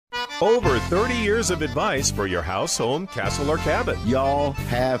Over 30 years of advice for your house, home, castle, or cabin. Y'all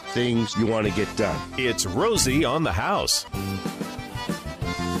have things you want to get done. It's Rosie on the House.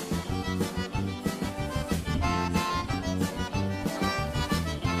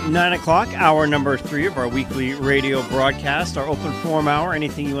 Nine o'clock, hour number 3 of our weekly radio broadcast, our open forum hour.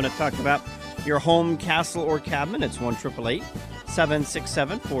 Anything you want to talk about, your home, castle, or cabin, it's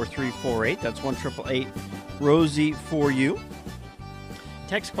 1-888-767-4348. That's 1-888-ROSIE for you.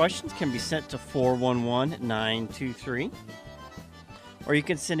 Text questions can be sent to 411-923. Or you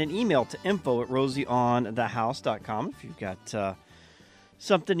can send an email to info@rosieonthehouse.com. If you've got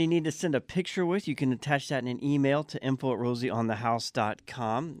something you need to send a picture with, you can attach that in an email to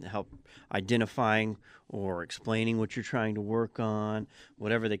info@rosieonthehouse.com to help identifying or explaining what you're trying to work on,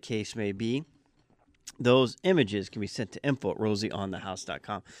 whatever the case may be. Those images can be sent to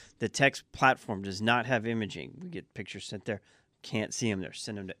info@rosieonthehouse.com. The text platform does not have imaging. We get pictures sent there. Can't see them there.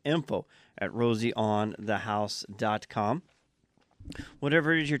 Send them to info@rosieonthehouse.com.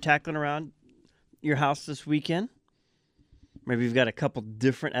 Whatever it is you're tackling around your house this weekend, maybe you've got a couple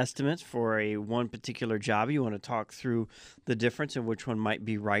different estimates for one particular job. You want to talk through the difference and which one might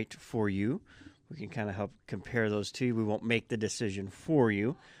be right for you. We can kind of help compare those two. We won't make the decision for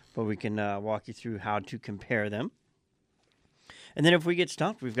you, but we can walk you through how to compare them. And then if we get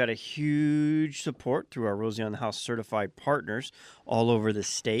stumped, we've got a huge support through our Rosie on the House certified partners all over the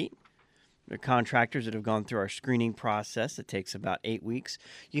state. They're contractors that have gone through our screening process. It takes about 8 weeks.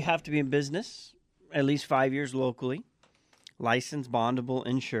 You have to be in business at least 5 years locally, licensed, bondable,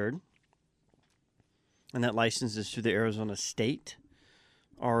 insured. And that license is through the Arizona State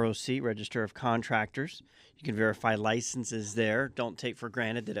ROC, Register of Contractors. You can verify licenses there. Don't take for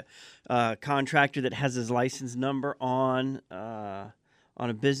granted that a contractor that has his license number on a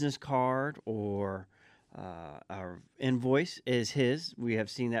business card or our invoice is his. We have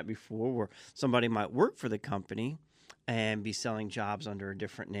seen that before where somebody might work for the company and be selling jobs under a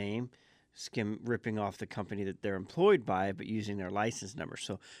different name, ripping off the company that they're employed by, but using their license number.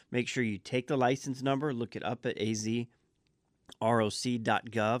 So make sure you take the license number, look it up at azroc.gov,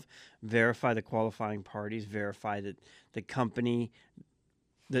 verify the qualifying parties, verify that the company,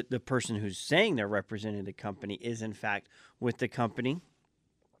 that the person who's saying they're representing the company is in fact with the company.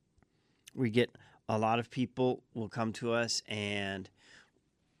 We get a lot of people will come to us and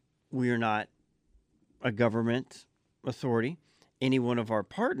we are not a government authority. Any one of our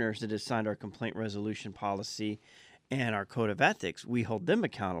partners that has signed our complaint resolution policy and our code of ethics, we hold them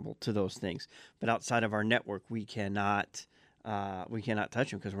accountable to those things. But outside of our network, we cannot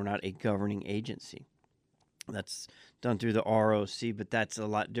touch them because we're not a governing agency. That's done through the ROC, but that's a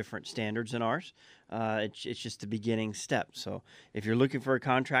lot different standards than ours. It's just the beginning step. So if you're looking for a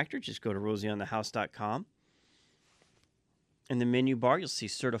contractor, just go to rosieonthehouse.com. In the menu bar, you'll see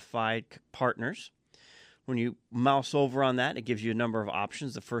certified partners. When you mouse over on that, it gives you a number of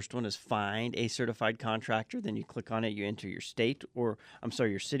options. The first one is find a certified contractor. Then you click on it, you enter your your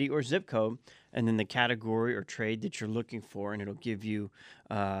city or zip code, and then the category or trade that you're looking for, and it'll give you,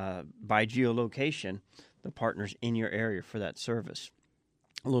 by geolocation, the partners in your area for that service.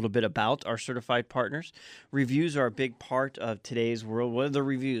 A little bit about our certified partners. Reviews are a big part of today's world. What are the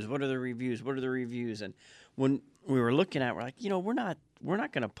reviews? What are the reviews? What are the reviews? And when we were looking at, we're like, we're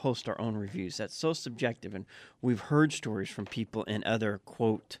not going to post our own reviews. That's so subjective. And we've heard stories from people in other,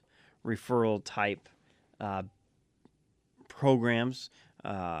 quote, referral type programs,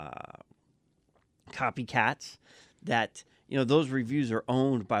 copycats, that, those reviews are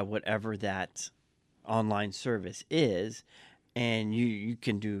owned by whatever that online service is. And you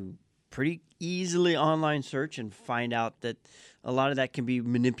can do pretty easily online search and find out that a lot of that can be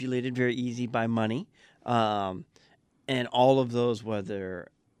manipulated very easy by money. And all of those, whether,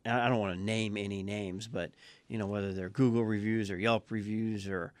 I don't want to name any names, but, whether they're Google reviews or Yelp reviews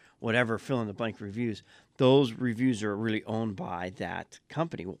or whatever, fill in the blank reviews, those reviews are really owned by that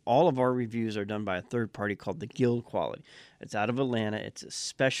company. All of our reviews are done by a third party called the Guild Quality. It's out of Atlanta. It's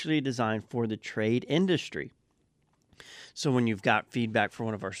especially designed for the trade industry. So when you've got feedback for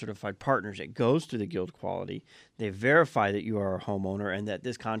one of our certified partners, it goes to the Guild Quality. They verify that you are a homeowner and that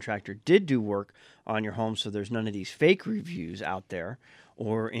this contractor did do work on your home, so there's none of these fake reviews out there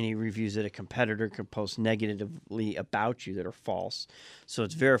or any reviews that a competitor can post negatively about you that are false. So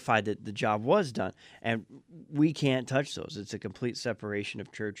it's verified that the job was done. And we can't touch those. It's a complete separation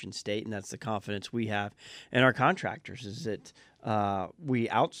of church and state, and that's the confidence we have in our contractors is that we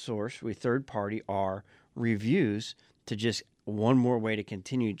outsource, we third-party our reviews to just one more way to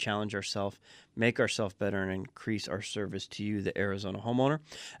continue to challenge ourselves, make ourselves better, and increase our service to you, the Arizona homeowner.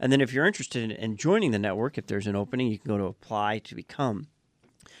 And then if you're interested in joining the network, if there's an opening, you can go to apply to become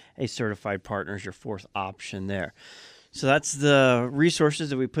a certified partner is your fourth option there. So that's the resources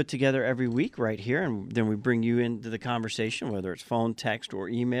that we put together every week right here, and then we bring you into the conversation, whether it's phone, text, or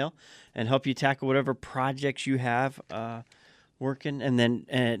email, and help you tackle whatever projects you have working. And then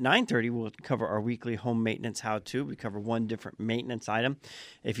at 9:30, we'll cover our weekly home maintenance how-to. We cover one different maintenance item.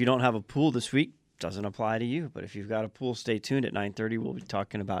 If you don't have a pool this week, doesn't apply to you. But if you've got a pool, stay tuned. At 9:30, we'll be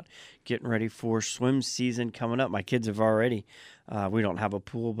talking about getting ready for swim season coming up. My kids have already, we don't have a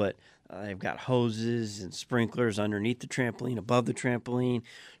pool, but they've got hoses and sprinklers underneath the trampoline, above the trampoline,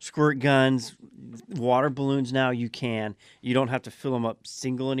 squirt guns, water balloons now. You don't have to fill them up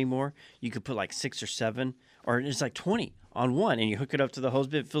single anymore. You could put like 6 or 7, or it's like 20 on one, and you hook it up to the hose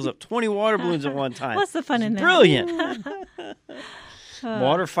bit. It fills up 20 water balloons at one time. What's the fun in that? Brilliant.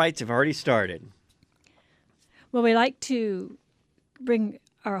 Water fights have already started. Well, we like to bring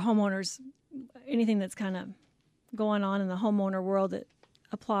our homeowners anything that's kind of going on in the homeowner world that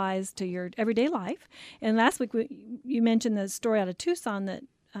applies to your everyday life. And last week you mentioned the story out of Tucson that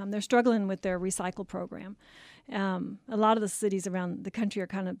they're struggling with their recycle program. A lot of the cities around the country are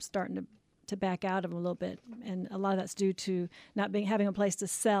kind of starting to back out of them a little bit, and a lot of that's due to not having a place to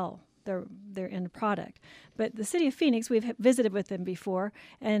sell their end product. But the City of Phoenix, we've visited with them before,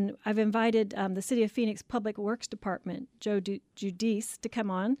 and I've invited the City of Phoenix Public Works Department, Joe Judice, to come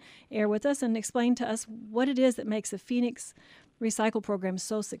on air with us and explain to us what it is that makes the Phoenix Recycle program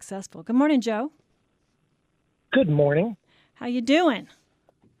so successful. Good morning, Joe. Good morning. How you doing?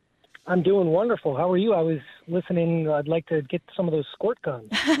 I'm doing wonderful. How are you? I was listening. I'd like to get some of those squirt guns.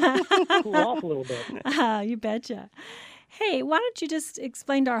 Cool off a little bit. You betcha. Hey, why don't you just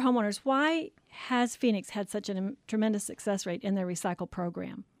explain to our homeowners, why has Phoenix had such a tremendous success rate in their recycle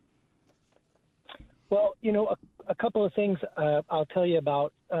program? Well, a couple of things I'll tell you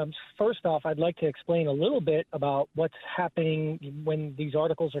about. First off, I'd like to explain a little bit about what's happening when these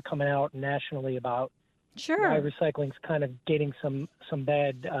articles are coming out nationally about why recycling's kind of getting some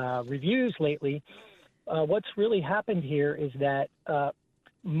bad reviews lately. What's really happened here is that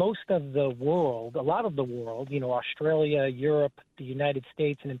most of the world, a lot of the world, Australia, Europe, the United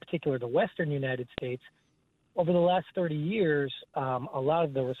States, and in particular the Western United States, over the last 30 years, a lot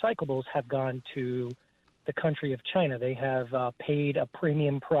of the recyclables have gone to the country of China. They have paid a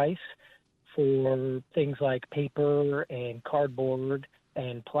premium price for things like paper and cardboard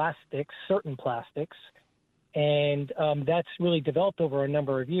and plastics, certain plastics. And that's really developed over a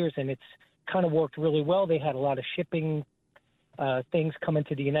number of years, and it's kind of worked really well. They had a lot of shipping things coming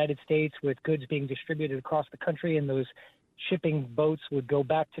to the United States with goods being distributed across the country, and those shipping boats would go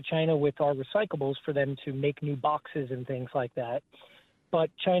back to China with our recyclables for them to make new boxes and things like that. But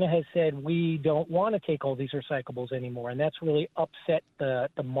China has said, we don't want to take all these recyclables anymore, and that's really upset the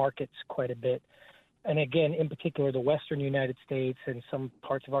markets quite a bit. And again, in particular, the Western United States and some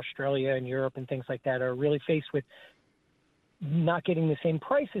parts of Australia and Europe and things like that are really faced with not getting the same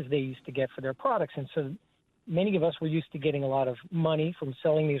prices they used to get for their products. And so many of us were used to getting a lot of money from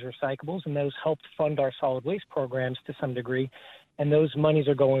selling these recyclables, and those helped fund our solid waste programs to some degree, and those monies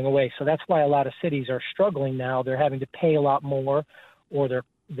are going away. So that's why a lot of cities are struggling now. They're having to pay a lot more, or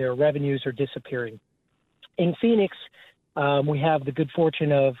their revenues are disappearing. In Phoenix, we have the good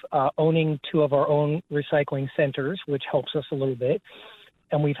fortune of owning 2 of our own recycling centers, which helps us a little bit.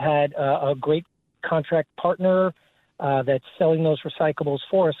 And we've had a great contract partner that's selling those recyclables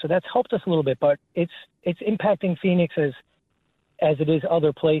for us. So that's helped us a little bit, but it's impacting Phoenix as it is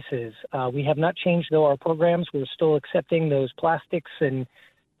other places. We have not changed, though, our programs. We're still accepting those plastics and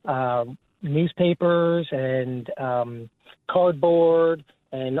newspapers and cardboard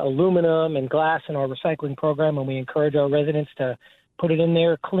and aluminum and glass in our recycling program, and we encourage our residents to put it in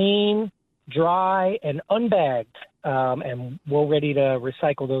there clean, dry, and unbagged, and we're ready to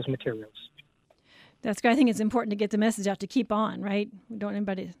recycle those materials. That's great. I think it's important to get the message out to keep on, right? We don't want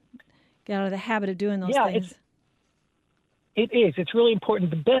anybody to get out of the habit of doing those things. It is. It's really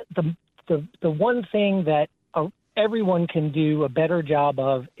important. The one thing that everyone can do a better job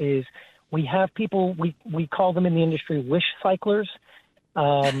of is we have people, we call them in the industry wish cyclers.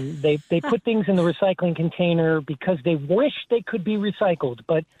 They put things in the recycling container because they wish they could be recycled,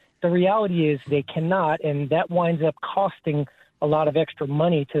 but the reality is they cannot, and that winds up costing a lot of extra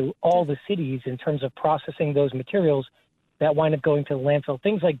money to all the cities in terms of processing those materials that wind up going to the landfill.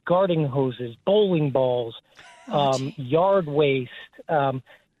 Things like garden hoses, bowling balls, yard waste.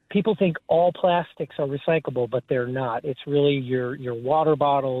 People think all plastics are recyclable, but they're not. It's really your water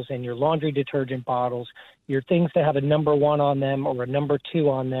bottles and your laundry detergent bottles, your things that have a number 1 on them or a number 2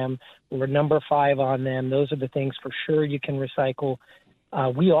 on them or a number 5 on them. Those are the things for sure you can recycle.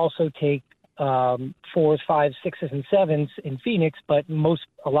 We also take 4s, 5s, 6s, and 7s in Phoenix, but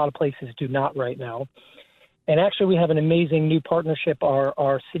a lot of places do not right now. And actually, we have an amazing new partnership.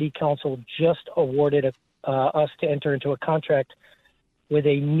 Our city council just awarded us to enter into a contract with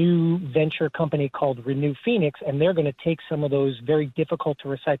a new venture company called Renew Phoenix, and they're going to take some of those very difficult to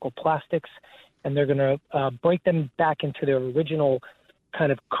recycle plastics, and they're going to break them back into their original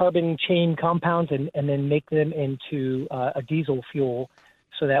kind of carbon chain compounds and then make them into a diesel fuel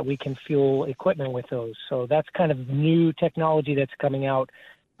so that we can fuel equipment with those. So that's kind of new technology that's coming out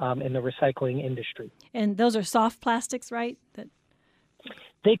in the recycling industry. And those are soft plastics, right?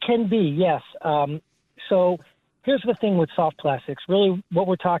 They can be, yes. So here's the thing with soft plastics. Really what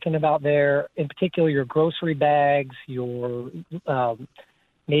we're talking about there, in particular your grocery bags, your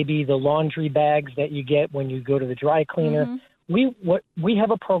maybe the laundry bags that you get when you go to the dry cleaner. Mm-hmm. We have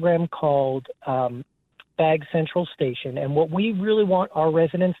a program called Bag Central Station, and what we really want our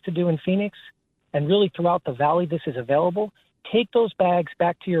residents to do in Phoenix, and really throughout the valley this is available, take those bags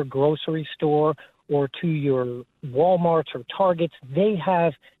back to your grocery store or to your Walmarts or Targets. They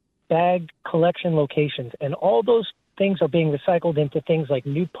have bag collection locations, and all those things are being recycled into things like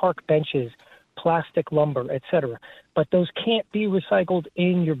new park benches, plastic lumber, etc. But those can't be recycled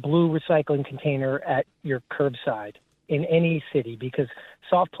in your blue recycling container at your curbside in any city, because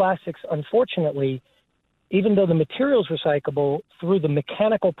soft plastics, unfortunately, even though the material is recyclable, through the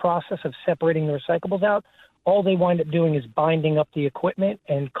mechanical process of separating the recyclables out, all they wind up doing is binding up the equipment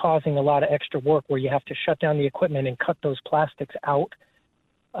and causing a lot of extra work where you have to shut down the equipment and cut those plastics out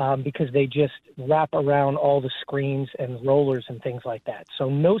because they just wrap around all the screens and rollers and things like that. So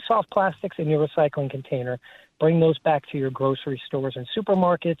no soft plastics in your recycling container. Bring those back to your grocery stores and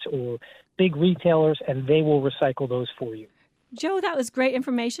supermarkets or big retailers, and they will recycle those for you. Joe, that was great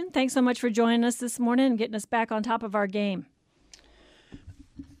information. Thanks so much for joining us this morning and getting us back on top of our game.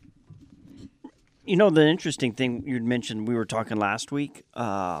 You know, the interesting thing you'd mentioned, we were talking last week,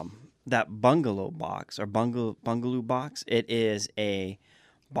 that bungalow box or bungalow box, it is a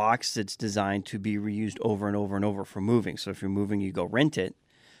box that's designed to be reused over and over and over for moving. So if you're moving, you go rent it,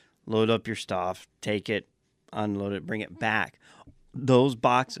 load up your stuff, take it, unload it, bring it back. Those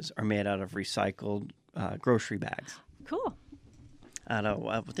boxes are made out of recycled grocery bags. Cool. Out of,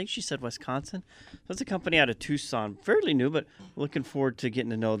 I think she said Wisconsin. That's a company out of Tucson, fairly new, but looking forward to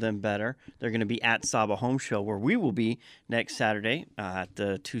getting to know them better. They're going to be at Saba Home Show, where we will be next Saturday at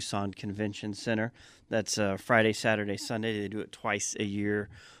the Tucson Convention Center. That's Friday, Saturday, Sunday. They do it twice a year.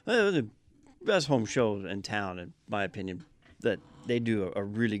 The best home show in town, in my opinion. That they do a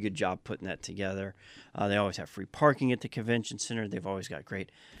really good job putting that together. They always have free parking at the convention center. They've always got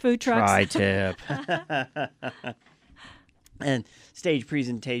great food trucks, tri-tip, and stage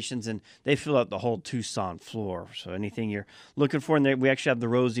presentations, and they fill out the whole Tucson floor. So anything you're looking for in there, we actually have the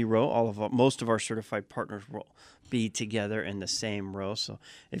Rosie Row. Most of our certified partners will be together in the same row. So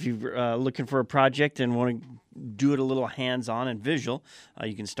if you're looking for a project and want to do it a little hands-on and visual,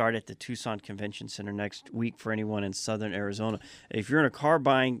 you can start at the Tucson Convention Center next week for anyone in southern Arizona. If you're in a car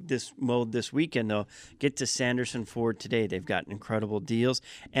buying this mode this weekend, though, get to Sanderson Ford today. They've got incredible deals.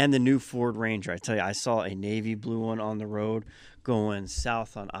 And the new Ford Ranger. I tell you, I saw a navy blue one on the road going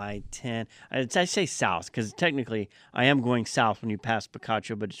south on I-10. I say south because technically I am going south when you pass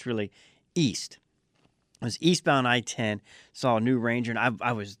Picacho, but it's really east. I was eastbound I-10, saw a new Ranger, and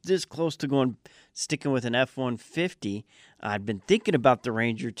I was this close to sticking with an F-150. I'd been thinking about the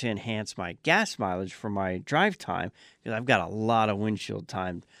Ranger to enhance my gas mileage for my drive time because I've got a lot of windshield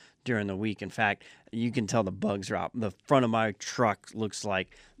time during the week. In fact, you can tell the bugs are out. The front of my truck looks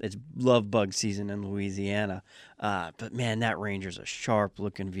like it's love bug season in Louisiana. But, man, that Ranger's a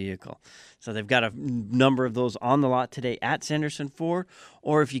sharp-looking vehicle. So they've got a number of those on the lot today at Sanderson Ford.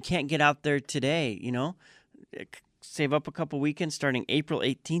 Or if you can't get out there today, save up a couple weekends. Starting April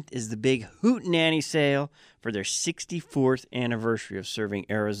 18th is the big Hootenanny sale for their 64th anniversary of serving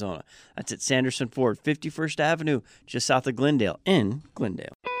Arizona. That's at Sanderson Ford, 51st Avenue, just south of Glendale, in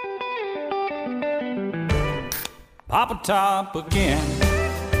Glendale. Papa Top again.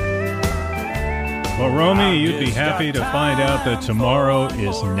 Well, Romy, you'd be happy to find out that tomorrow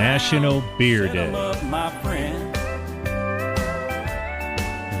is National Beer Day.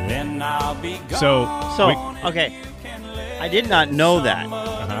 Okay, I did not know that.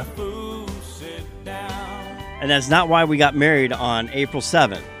 And that's not why we got married on April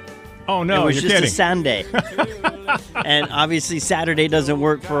 7th. Oh, no, you're kidding. It was just a Sunday. And obviously Saturday doesn't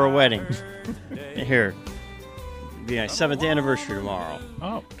work for a wedding. Here. Be my 7th anniversary tomorrow.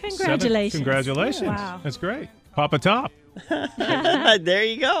 Oh, congratulations. Congratulations. Wow. That's great. Papa Top. There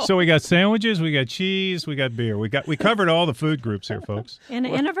you go. So we got sandwiches, we got cheese, we got beer. We covered all the food groups here, folks. And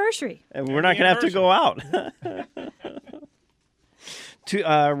an anniversary. And we're not going to have to go out.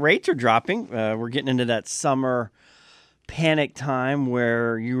 Rates are dropping. We're getting into that summer panic time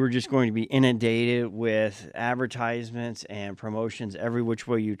where you were just going to be inundated with advertisements and promotions every which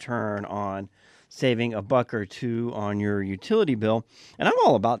way you turn on saving $1 or $2 on your utility bill. And I'm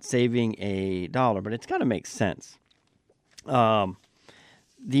all about saving $1, but it's got to make sense. The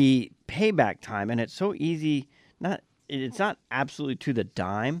payback time, and it's so easy, it's not absolutely to the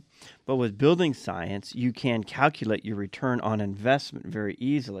dime, but with building science, you can calculate your return on investment very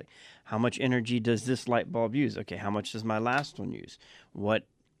easily. How much energy does this light bulb use? Okay, how much does my last one use? What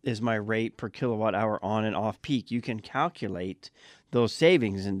is my rate per kilowatt hour on and off peak? You can calculate those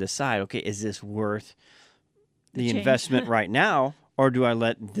savings and decide, okay, is this worth the investment right now, or do I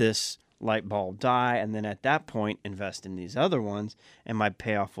let this light bulb die, and then at that point invest in these other ones, and my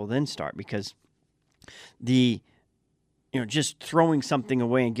payoff will then start? Because just throwing something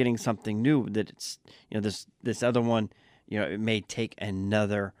away and getting something new, that it's this other one, it may take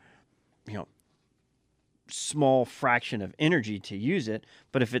another small fraction of energy to use it,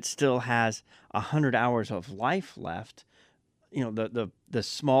 but if it still has 100 hours of life left, the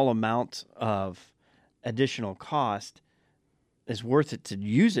small amount of additional cost is worth it to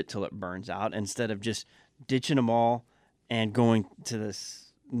use it till it burns out, instead of just ditching them all and going to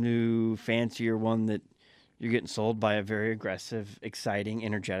this new, fancier one that you're getting sold by a very aggressive, exciting,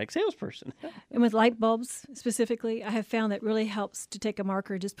 energetic salesperson. And with light bulbs specifically, I have found that really helps to take a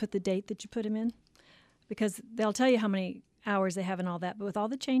marker, just put the date that you put them in, because they'll tell you how many hours they have and all that. But with all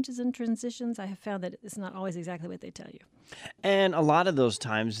the changes and transitions, I have found that it's not always exactly what they tell you. And a lot of those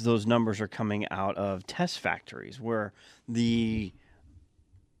times, those numbers are coming out of test factories where the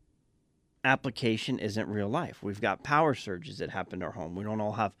application isn't real life. We've got power surges that happen to our home. We don't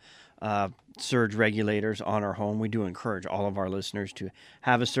all have surge regulators on our home. We do encourage all of our listeners to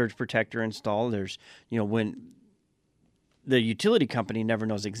have a surge protector installed. There's, when the utility company never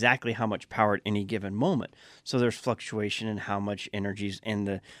knows exactly how much power at any given moment. So there's fluctuation in how much energy's in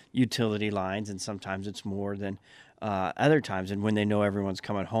the utility lines, and sometimes it's more than other times. And when they know everyone's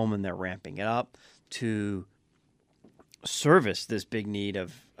coming home and they're ramping it up to service this big need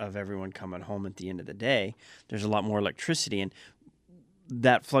of everyone coming home at the end of the day, there's a lot more electricity, and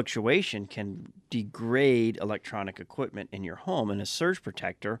that fluctuation can degrade electronic equipment in your home, and a surge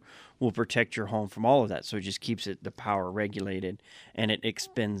protector will protect your home from all of that. So it just keeps the power regulated, and it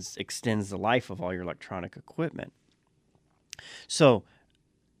extends the life of all your electronic equipment. So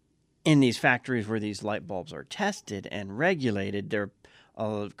in these factories where these light bulbs are tested and regulated,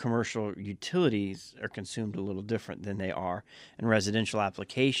 commercial utilities are consumed a little different than they are in residential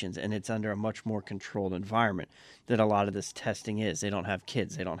applications, and it's under a much more controlled environment that a lot of this testing is. They don't have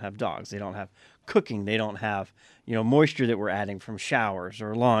kids, they don't have dogs, they don't have cooking, they don't have moisture that we're adding from showers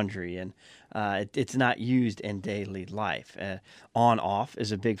or laundry, and it's not used in daily life. On-off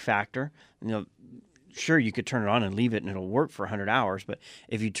is a big factor. Sure, you could turn it on and leave it and it'll work for 100 hours, but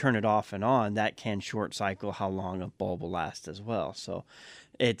if you turn it off and on, that can short cycle how long a bulb will last as well. So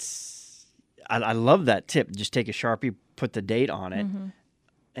I love that tip. Just take a Sharpie, put the date on it,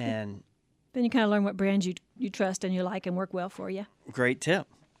 and then you kind of learn what brands you trust and you like and work well for you. Great tip.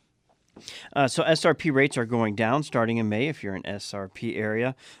 So SRP rates are going down starting in May if you're in SRP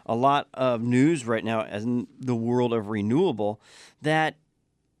area. A lot of news right now in the world of renewable that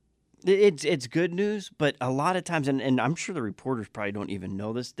it's good news, but a lot of times, and I'm sure the reporters probably don't even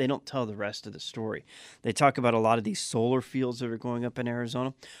know this, they don't tell the rest of the story. They talk about a lot of these solar fields that are going up in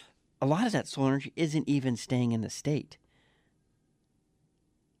Arizona. A lot of that solar energy isn't even staying in the state.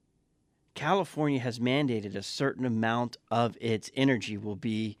 California has mandated a certain amount of its energy will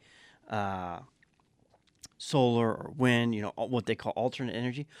be solar or wind, what they call alternate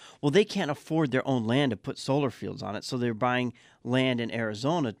energy. Well, they can't afford their own land to put solar fields on it, so they're buying land in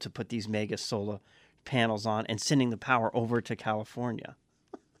Arizona to put these mega solar panels on and sending the power over to California.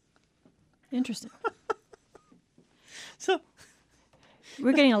 Interesting. So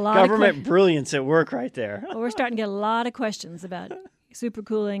we're getting a lot government brilliance at work right there. Well, we're starting to get a lot of questions about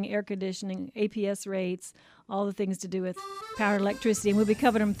supercooling, air conditioning, APS rates, all the things to do with power and electricity, and we'll be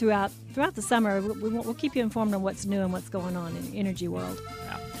covering them throughout the summer. We'll keep you informed on what's new and what's going on in the energy world.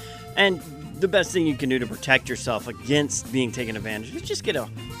 Yeah. And the best thing you can do to protect yourself against being taken advantage of is just get a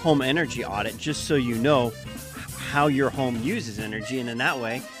home energy audit, just so you know how your home uses energy, and in that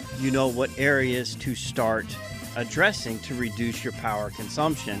way, you know what areas to start addressing to reduce your power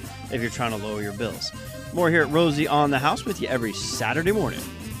consumption if you're trying to lower your bills. More here at Rosie on the House with you every Saturday morning.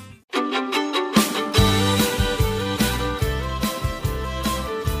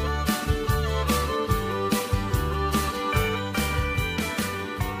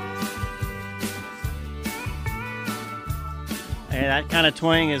 that kind of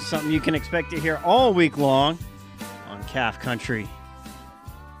twang is something you can expect to hear all week long on Calf Country.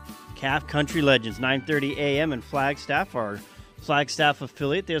 Calf Country Legends, 9:30 a.m. in Flagstaff, our Flagstaff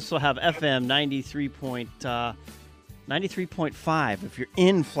affiliate. They also have FM 93.5 if you're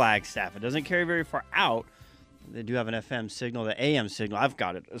in Flagstaff. It doesn't carry very far out. They do have an FM signal, the AM signal. I've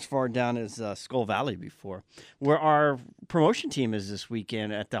got it as far down as Skull Valley before. Where our promotion team is this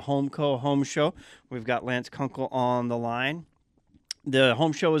weekend at the Homeco Home Show. We've got Lance Kunkel on the line. The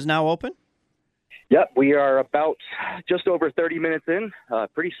home show is now open? Yep, we are about just over 30 minutes in.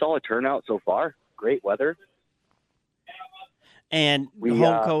 Pretty solid turnout so far. Great weather. And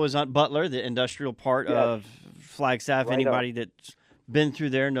Homeco is on Butler, the industrial part of Flagstaff. Right. Anybody that's been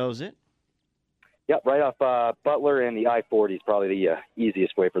through there knows it. Yep, right off Butler, and the I-40 is probably the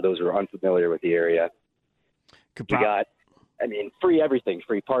easiest way for those who are unfamiliar with the area. We got, free everything.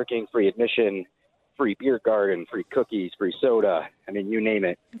 Free parking, free admission, free beer garden, free cookies, free soda. You name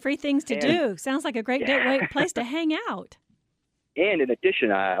it. Free things to do. Sounds like a great place to hang out. And in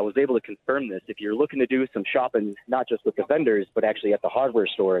addition, I was able to confirm this. If you're looking to do some shopping, not just with the vendors, but actually at the hardware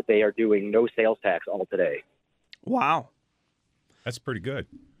store, they are doing no sales tax all today. Wow. That's pretty good.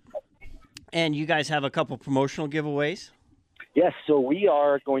 And you guys have a couple promotional giveaways? Yes, so we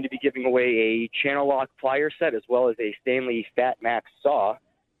are going to be giving away a Channel Lock plier set as well as a Stanley Fat Max saw.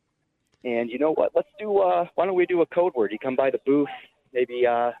 And you know what? Let's do. Why don't we do a code word? You come by the booth. Maybe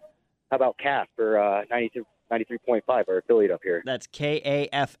how about CAF for 93.5, our affiliate up here. That's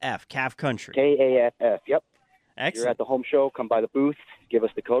KAFF, Calf Country. KAFF. Yep. Excellent. You're at the home show. Come by the booth. Give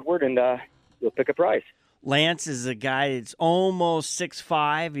us the code word, and you'll pick a prize. Lance is a guy that's almost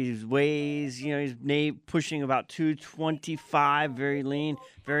 6'5". He weighs, he's pushing about 225, very lean,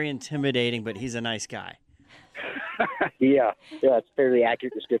 very intimidating, but he's a nice guy. Yeah, it's a fairly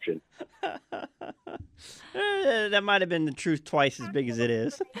accurate description. That might have been the truth twice as big as it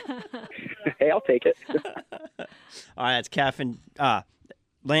is. Hey, I'll take it. All right, it's Calf and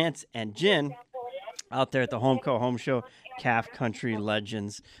Lance and Jen out there at the Homeco Home Show. Calf Country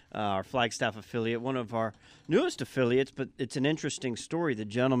Legends, our Flagstaff affiliate, one of our newest affiliates, but it's an interesting story. The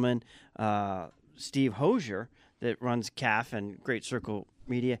gentleman, Steve Hosier, that runs Calf and Great Circle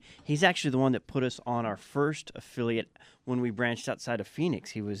Media, he's actually the one that put us on our first affiliate when we branched outside of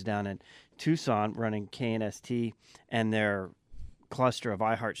Phoenix. He was down in Tucson running KNST and their cluster of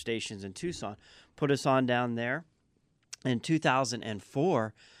iHeart stations in Tucson, put us on down there in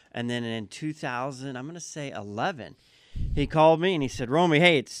 2004, and then in 2011, he called me and he said, "Romy,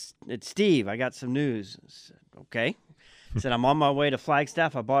 hey, it's Steve. I got some news." I said, "Okay." He said, "I'm on my way to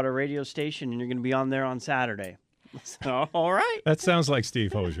Flagstaff. I bought a radio station, and you're going to be on there on Saturday." I said, "Oh, all right." That sounds like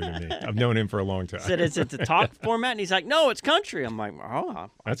Steve Hosier to me. I've known him for a long time. I said, "Is it the talk format?" And he's like, "No, it's country." I'm like, "Oh,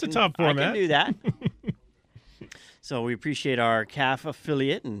 that's a top format. I can do that." So we appreciate our CAF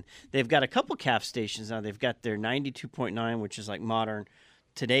affiliate, and they've got a couple CAF stations now. They've got their 92.9, which is like modern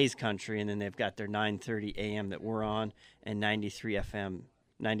today's country, and then they've got their 9:30 a.m. that we're on, and 93.5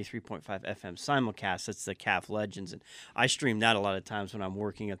 FM simulcast. That's the Calf Legends, and I stream that a lot of times when I'm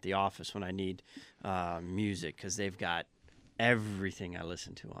working at the office when I need music, because they've got everything I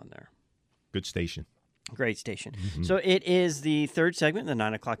listen to on there. Good station. Great station. Mm-hmm. So it is the third segment, the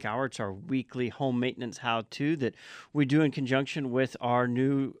 9 o'clock hour. It's our weekly home maintenance how-to that we do in conjunction with our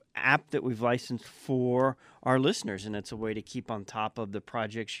new app that we've licensed for our listeners, and it's a way to keep on top of the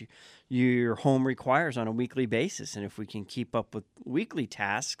projects your home requires on a weekly basis. And if we can keep up with weekly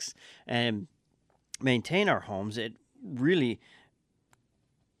tasks and maintain our homes, it really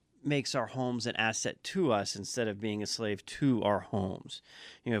makes our homes an asset to us instead of being a slave to our homes.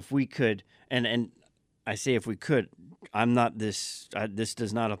 If we could, and I say if we could, I'm not this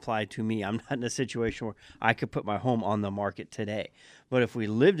does not apply to me. I'm not in a situation where I could put my home on the market today. But if we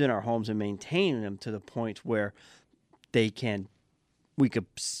lived in our homes and maintained them to the point where we could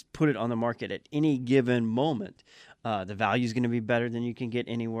put it on the market at any given moment, the value is going to be better than you can get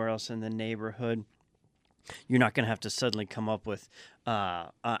anywhere else in the neighborhood. You're not going to have to suddenly come up with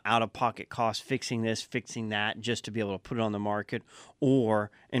out-of-pocket costs fixing this, fixing that, just to be able to put it on the market.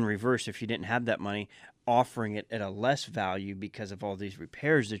 Or, in reverse, if you didn't have that money, offering it at a less value because of all these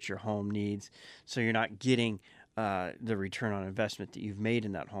repairs that your home needs. So you're not getting the return on investment that you've made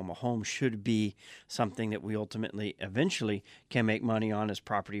in that home. A home should be something that we ultimately, eventually, can make money on as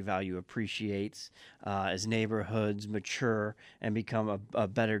property value appreciates, as neighborhoods mature and become a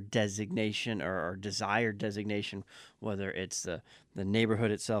better designation or desired designation, whether it's the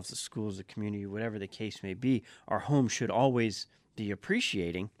neighborhood itself, the schools, the community, whatever the case may be. Our home should always be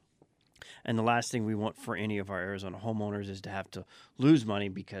appreciating. And the last thing we want for any of our Arizona homeowners is to have to lose money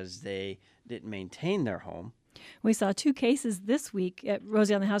because they didn't maintain their home. We saw 2 cases this week at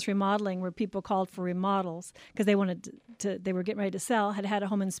Rosie on the House Remodeling where people called for remodels because they wanted they were getting ready to sell, had a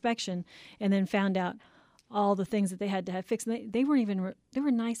home inspection, and then found out all the things that they had to have fixed. And they weren't even, they were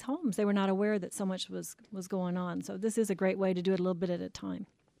nice homes. They were not aware that so much was going on. So this is a great way to do it a little bit at a time.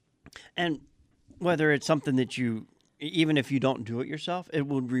 And whether it's something that you, even if you don't do it yourself, it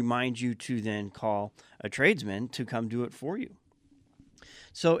will remind you to then call a tradesman to come do it for you.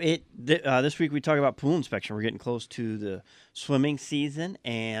 So this week we talk about pool inspection. We're getting close to the swimming season,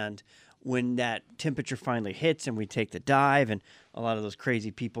 and when that temperature finally hits and we take the dive, and a lot of those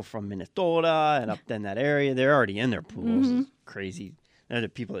crazy people from Minnesota and up in that area, they're already in their pools. Mm-hmm. Crazy. They're the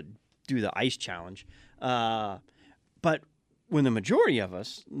people that do the ice challenge. But when the majority of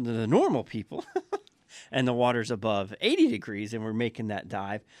us, the normal people, and the water's above 80 degrees and we're making that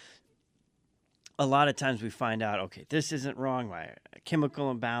dive, a lot of times we find out, okay, this isn't wrong, my chemical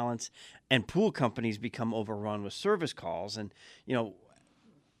imbalance, and pool companies become overrun with service calls. And,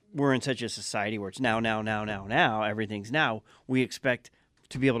 we're in such a society where it's now, everything's now. We expect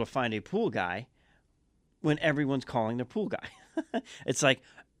to be able to find a pool guy when everyone's calling the pool guy. It's like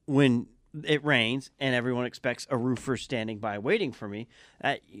when it rains and everyone expects a roofer standing by waiting for me.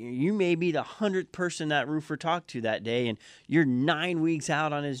 You may be the 100th person that roofer talked to that day, and you're 9 weeks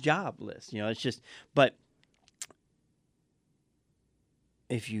out on his job list. It's just, but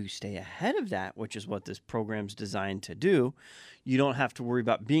if you stay ahead of that, which is what this program's designed to do, you don't have to worry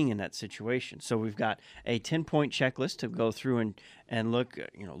about being in that situation. So we've got a 10-point checklist to go through and look,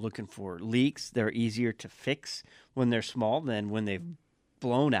 looking for leaks. They're easier to fix when they're small than when they've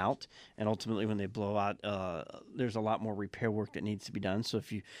blown out, and ultimately when they blow out, there's a lot more repair work that needs to be done. So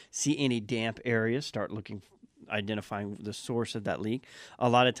if you see any damp areas, start identifying the source of that leak. A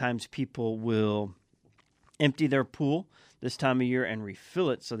lot of times people will empty their pool this time of year and refill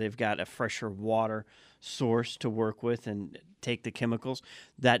it so they've got a fresher water source to work with and take the chemicals.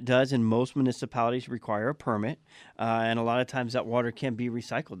 That does, in most municipalities, require a permit, and a lot of times that water can be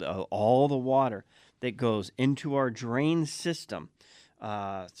recycled. All the water that goes into our drain system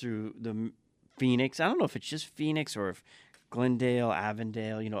through the Phoenix, I don't know if it's just Phoenix or if Glendale,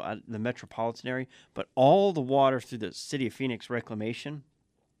 Avondale, the metropolitan area, but all the water through the City of Phoenix reclamation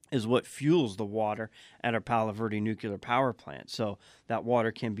is what fuels the water at our Palo Verde nuclear power plant. So that water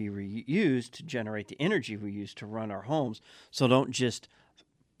can be reused to generate the energy we use to run our homes. So don't just,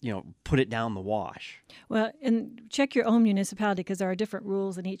 put it down the wash. Well, and check your own municipality because there are different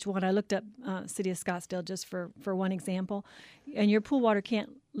rules in each one. I looked up City of Scottsdale just for one example. And your pool water can't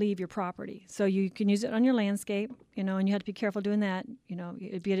leave your property. So you can use it on your landscape, and you have to be careful doing that.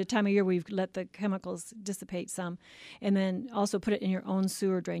 It'd be at a time of year where you let the chemicals dissipate some. And then also put it in your own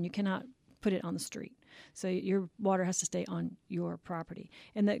sewer drain. You cannot put it on the street. So your water has to stay on your property.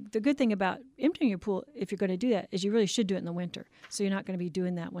 And the good thing about emptying your pool, if you're going to do that, is you really should do it in the winter. So you're not going to be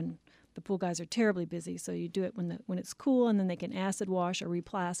doing that when the pool guys are terribly busy. So you do it when it's cool, and then they can acid wash or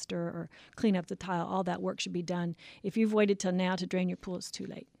replaster or clean up the tile. All that work should be done. If you've waited till now to drain your pool, it's too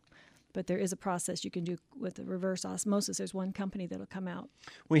late. But there is a process you can do with the reverse osmosis. There's one company that'll come out.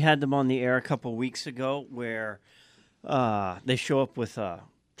 We had them on the air a couple weeks ago where they show up with a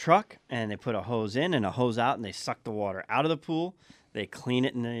truck and they put a hose in and a hose out, and they suck the water out of the pool. They clean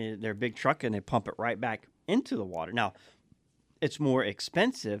it in their big truck and they pump it right back into the water. Now, it's more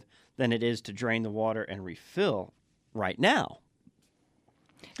expensive than it is to drain the water and refill right now.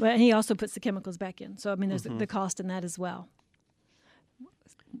 Well, and he also puts the chemicals back in. So, there's the cost in that as well.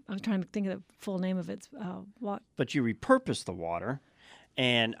 I'm trying to think of the full name of it. But you repurpose the water,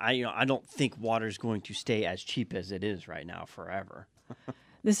 and I don't think water is going to stay as cheap as it is right now forever.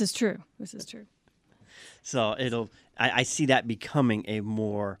 This is true. So I see that becoming a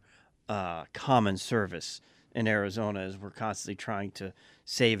more common service in Arizona as we're constantly trying to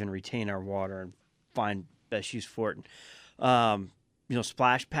save and retain our water and find best use for it.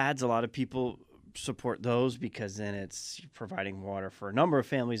 Splash pads, a lot of people support those because then it's providing water for a number of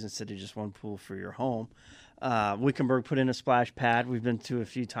families instead of just one pool for your home. Wickenburg put in a splash pad. We've been to a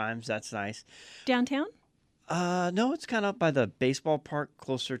few times. That's nice. Downtown? No, it's kind of up by the baseball park,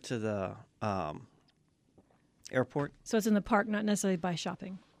 closer to the airport. So it's in the park, not necessarily by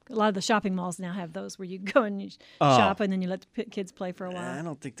shopping. A lot of the shopping malls now have those where you go and you shop and then you let the kids play for a while. I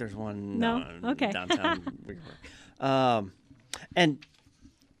don't think there's one okay. downtown Wickenburg. And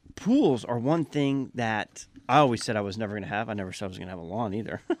pools are one thing that I always said I was never going to have. I never said I was going to have a lawn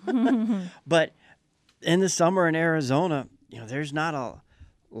either. But in the summer in Arizona, there's not a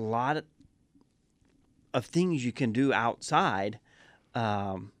lot of things you can do outside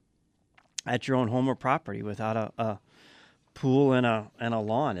at your own home or property without a pool and a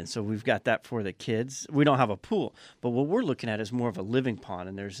lawn, and so we've got that for the kids. We don't have a pool, but what we're looking at is more of a living pond.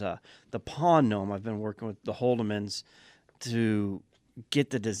 And there's the pond gnome. I've been working with the Holdemans to get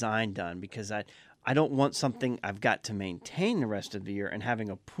the design done, because I don't want something I've got to maintain the rest of the year. And having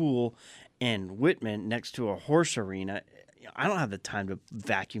a pool in Whitman next to a horse arena, I don't have the time to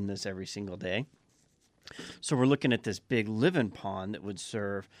vacuum this every single day. So we're looking at this big living pond that would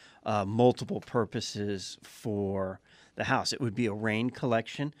serve multiple purposes for the house. It would be a rain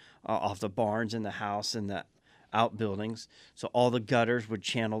collection off the barns in the house and the outbuildings. So all the gutters would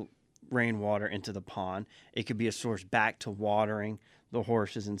channel rainwater into the pond. It could be a source back to watering the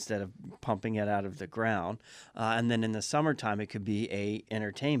horses instead of pumping it out of the ground. And then in the summertime, it could be a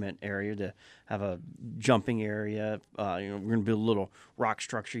entertainment area to have a jumping area. We're going to build a little rock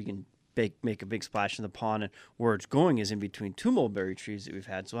structure. You can make a big splash in the pond, and where it's going is in between two mulberry trees that we've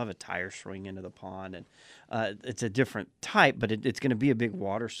had. So we'll have a tire swing into the pond, and it's a different type, but it's going to be a big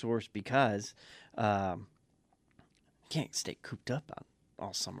water source, because you can't stay cooped up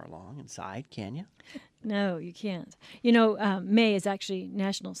all summer long inside, can you? No, you can't. May is actually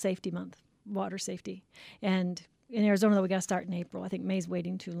National Safety Month, water safety, and in Arizona, though, we got to start in April. I think May's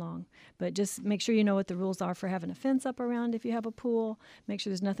waiting too long. But just make sure you know what the rules are for having a fence up around if you have a pool. Make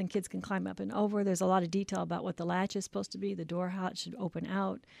sure there's nothing kids can climb up and over. There's a lot of detail about what the latch is supposed to be, the door, how it should open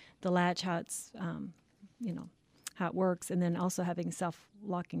out, the latch, how it's, how it works, and then also having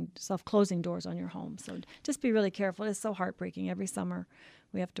self-locking, self-closing doors on your home. So just be really careful. It's so heartbreaking. Every summer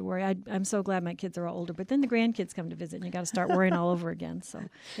we have to worry. I'm so glad my kids are all older, but then the grandkids come to visit, and you got to start worrying all over again. So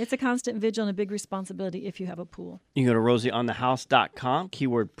it's a constant vigil and a big responsibility if you have a pool. You can go to rosieonthehouse.com,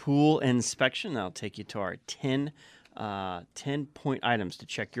 keyword pool inspection. That'll take you to our 10-point items to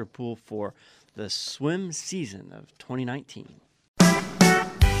check your pool for the swim season of 2019.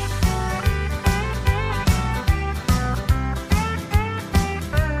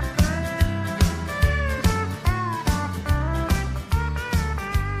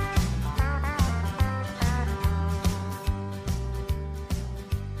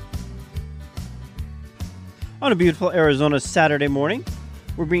 On a beautiful Arizona Saturday morning,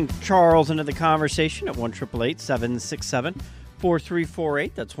 we're bringing Charles into the conversation at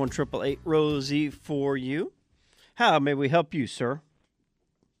 1-888-767-4348. That's 1-888-ROSIE for you. How may we help you, sir?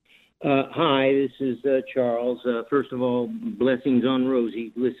 Hi, this is Charles. First of all, blessings on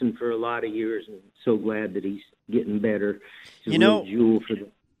Rosie. Listened for a lot of years, and so glad that he's getting better. He's a real jewel for the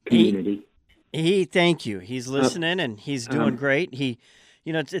community. Thank you. He's listening, and he's doing great.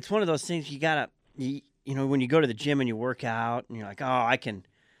 It's one of those things you gotta. When you go to the gym and you work out and you're like, oh, I can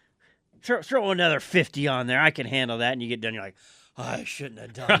throw another 50 on there. I can handle that. And you get done, you're like, oh, I shouldn't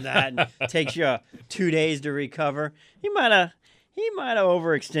have done that. And it takes you 2 days to recover. He might have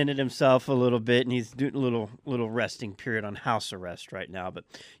overextended himself a little bit, and he's doing a little resting period on house arrest right now. But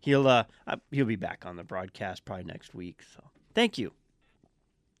he'll be back on the broadcast probably next week. So thank you.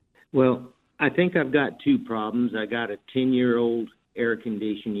 Well, I think I've got two problems. I got a 10-year-old air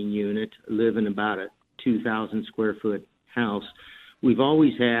conditioning unit, live in about a 2,000 square foot house. We've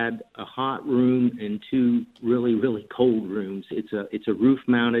always had a hot room and two really, really cold rooms. It's a roof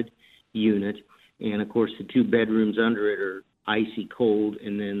mounted unit. And of course the two bedrooms under it are icy cold.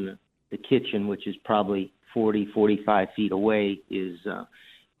 And then the kitchen, which is probably 45 feet away, is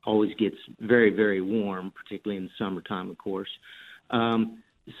always gets very, very warm, particularly in the summertime, of course.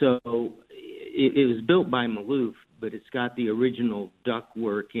 So it was built by Maloof, but it's got the original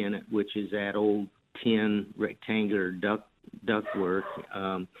ductwork in it, which is that old tin rectangular ductwork.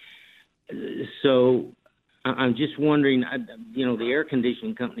 So I'm just wondering, the air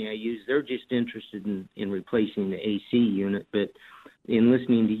conditioning company I use, they're just interested in replacing the AC unit. But in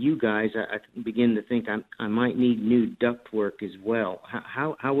listening to you guys, I begin to think I might need new ductwork as well.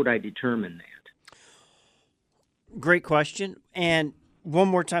 How would I determine that? Great question. And one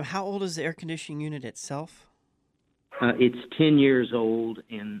more time, how old is the air conditioning unit itself? It's 10 years old,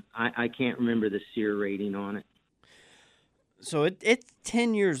 and I can't remember the SEER rating on it. So it's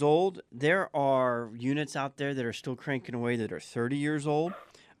 10 years old. There are units out there that are still cranking away that are 30 years old.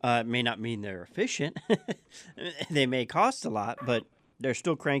 It may not mean they're efficient. They may cost a lot, but they're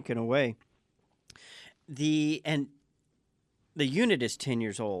still cranking away. The unit is 10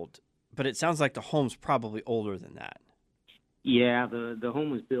 years old, but it sounds like the home's probably older than that. Yeah, the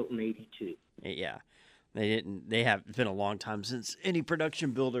home was built in 82. Yeah. It's been a long time since any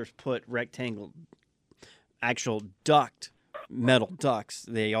production builders put actual metal ducts.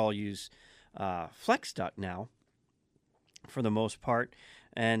 They all use flex duct now for the most part.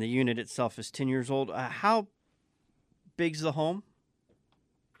 And the unit itself is 10 years old. How big's the home?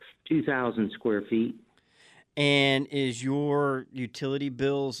 2,000 square feet. And is your utility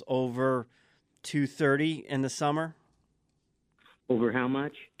bills over $230 in the summer? Over how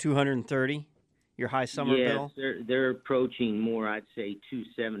much? $230. Your high summer bill? Yes, they're approaching more. I'd say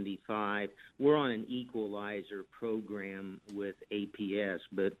 $275. We're on an equalizer program with APS,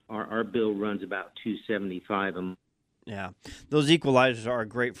 but our bill runs about $275 a month. Yeah, those equalizers are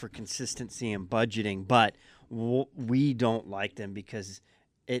great for consistency and budgeting, but we don't like them because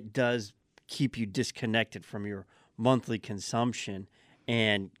it does keep you disconnected from your monthly consumption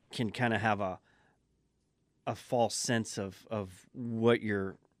and can kind of have a false sense of what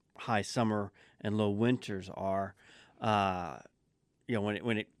your high summer and low winters are.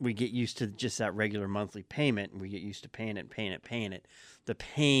 We get used to just that regular monthly payment, and we get used to paying it. The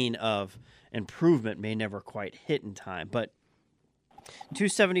pain of improvement may never quite hit in time, but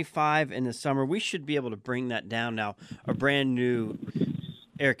 $275 in the summer, we should be able to bring that down. Now, a brand new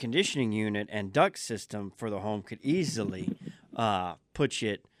air conditioning unit and duct system for the home could easily put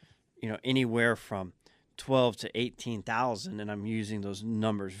you at, anywhere from $12,000 to $18,000, and I'm using those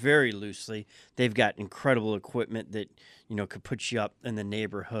numbers very loosely. They've got incredible equipment that could put you up in the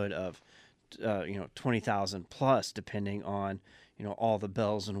neighborhood of $20,000 plus, depending on all the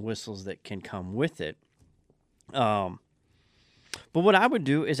bells and whistles that can come with it. But what I would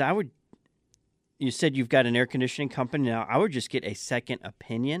do is you said you've got an air conditioning company now. I would just get a second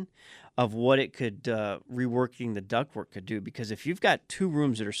opinion of what it could reworking the ductwork could do, because if you've got two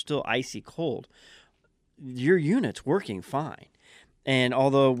rooms that are still icy cold, your unit's working fine. And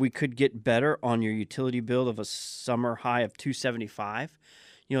although we could get better on your utility bill of a summer high of $275,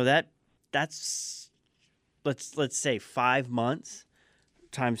 that's let's say 5 months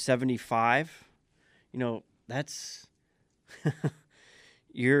times 75. That's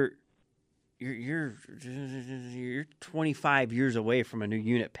you're 25 years away from a new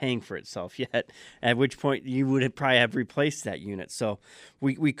unit paying for itself yet, at which point you would probably have replaced that unit. So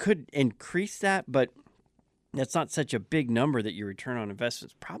we could increase that, but that's not such a big number that your return on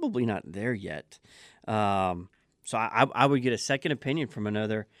investment is probably not there yet. So I would get a second opinion from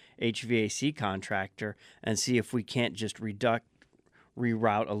another HVAC contractor and see if we can't just reroute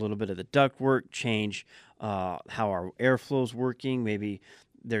a little bit of the ductwork, change how our airflow is working. Maybe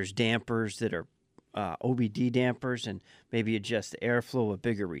there's dampers that are OBD dampers, and maybe adjust the airflow, a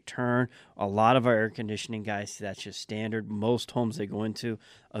bigger return. A lot of our air conditioning guys, that's just standard. Most homes they go into,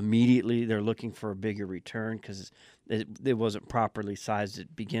 immediately they're looking for a bigger return because it wasn't properly sized to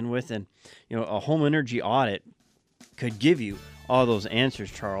begin with. And a home energy audit could give you all those answers,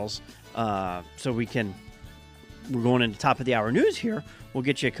 Charles. So we're going into top of the hour news here. We'll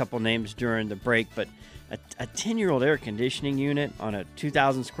get you a couple names during the break, but a 10-year-old air conditioning unit on a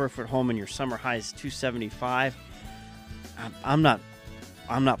 2,000 square foot home and your summer high is $275. I'm not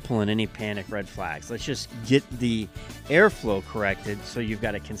pulling any panic red flags. Let's just get the airflow corrected so you've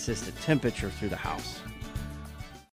got a consistent temperature through the house.